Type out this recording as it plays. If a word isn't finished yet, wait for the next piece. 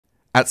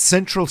At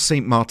Central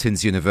St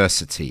Martin's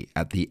University,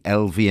 at the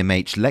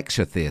LVMH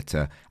Lecture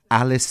Theatre,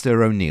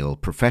 Alistair O'Neill,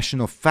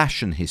 Professor of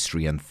Fashion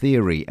History and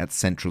Theory at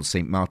Central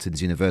St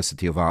Martin's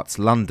University of Arts,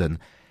 London,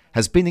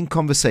 has been in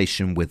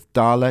conversation with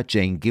Darla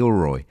Jane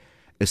Gilroy,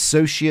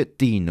 Associate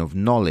Dean of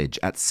Knowledge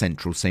at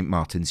Central St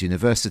Martin's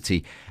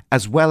University,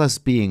 as well as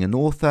being an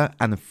author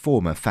and a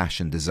former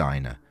fashion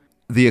designer.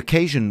 The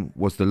occasion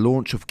was the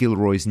launch of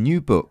Gilroy's new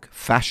book,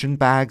 Fashion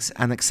Bags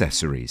and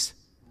Accessories.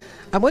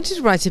 I wanted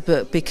to write a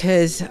book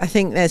because I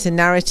think there's a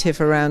narrative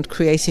around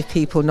creative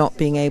people not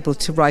being able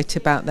to write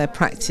about their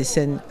practice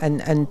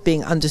and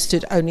being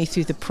understood only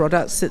through the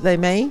products that they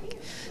make.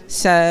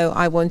 So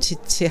I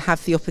wanted to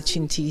have the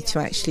opportunity to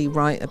actually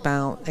write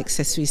about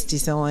accessories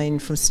design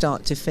from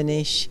start to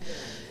finish,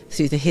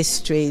 through the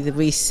history, the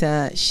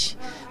research,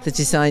 the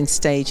design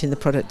stage and the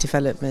product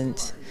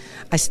development.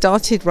 I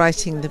started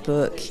writing the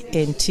book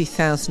in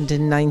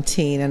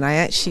 2019 and I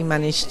actually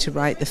managed to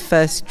write the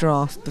first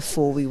draft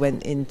before we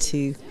went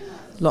into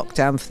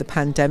lockdown for the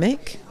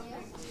pandemic,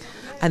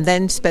 and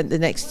then spent the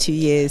next 2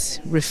 years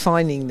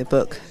refining the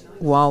book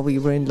while we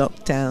were in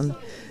lockdown.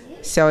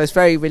 So I was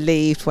very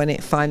relieved when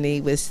it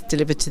finally was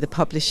delivered to the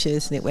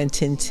publishers and it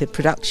went into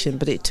production,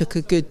 but it took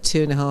a good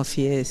 2.5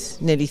 years,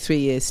 nearly 3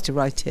 years to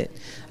write it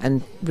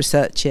and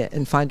research it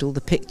and find all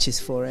the pictures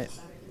for it.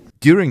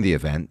 During the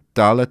event,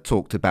 Darla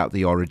talked about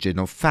the origin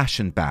of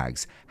fashion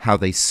bags, how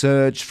they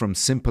surged from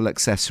simple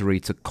accessory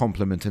to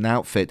complement an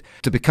outfit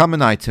to become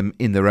an item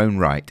in their own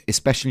right,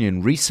 especially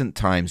in recent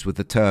times with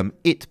the term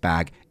 "it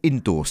bag"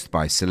 endorsed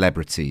by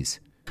celebrities.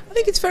 I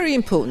think it's very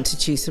important to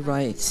choose the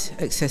right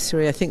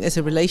accessory. I think there's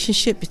a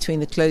relationship between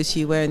the clothes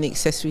you wear and the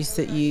accessories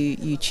that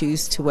you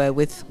choose to wear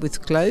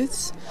with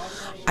clothes.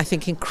 I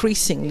think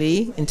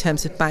increasingly, in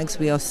terms of bags,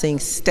 we are seeing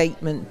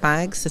statement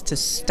bags that are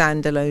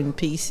standalone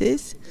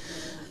pieces.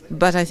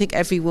 But I think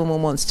every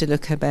woman wants to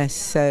look her best,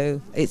 so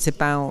it's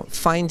about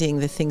finding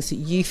the things that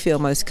you feel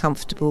most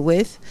comfortable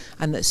with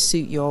and that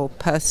suit your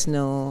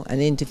personal and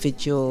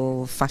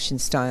individual fashion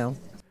style.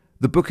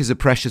 The book is a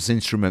precious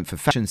instrument for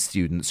fashion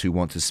students who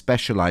want to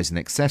specialize in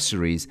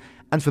accessories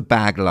and for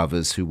bag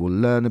lovers who will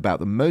learn about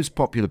the most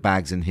popular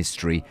bags in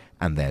history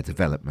and their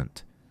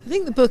development. I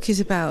think the book is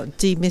about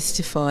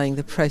demystifying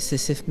the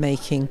process of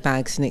making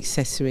bags and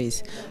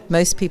accessories.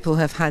 Most people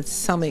have had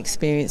some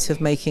experience of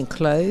making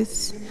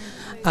clothes.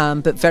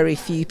 But very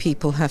few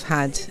people have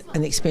had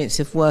an experience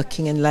of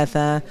working in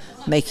leather,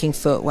 making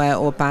footwear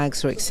or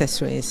bags or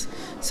accessories.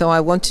 So I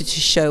wanted to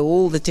show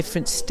all the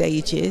different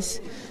stages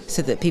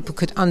so that people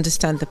could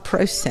understand the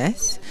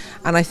process.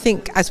 And I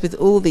think, as with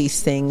all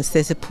these things,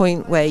 there's a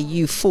point where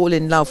you fall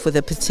in love with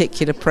a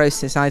particular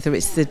process. Either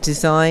it's the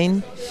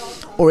design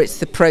or it's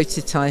the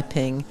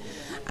prototyping.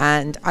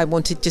 And I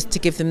wanted just to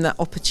give them that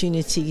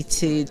opportunity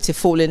to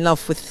fall in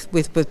love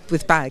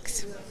with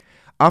bags.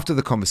 After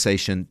the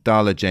conversation,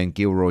 Darla Jane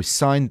Gilroy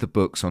signed the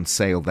books on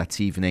sale that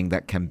evening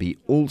that can be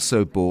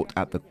also bought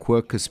at the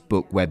Quercus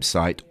Book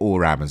website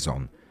or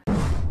Amazon.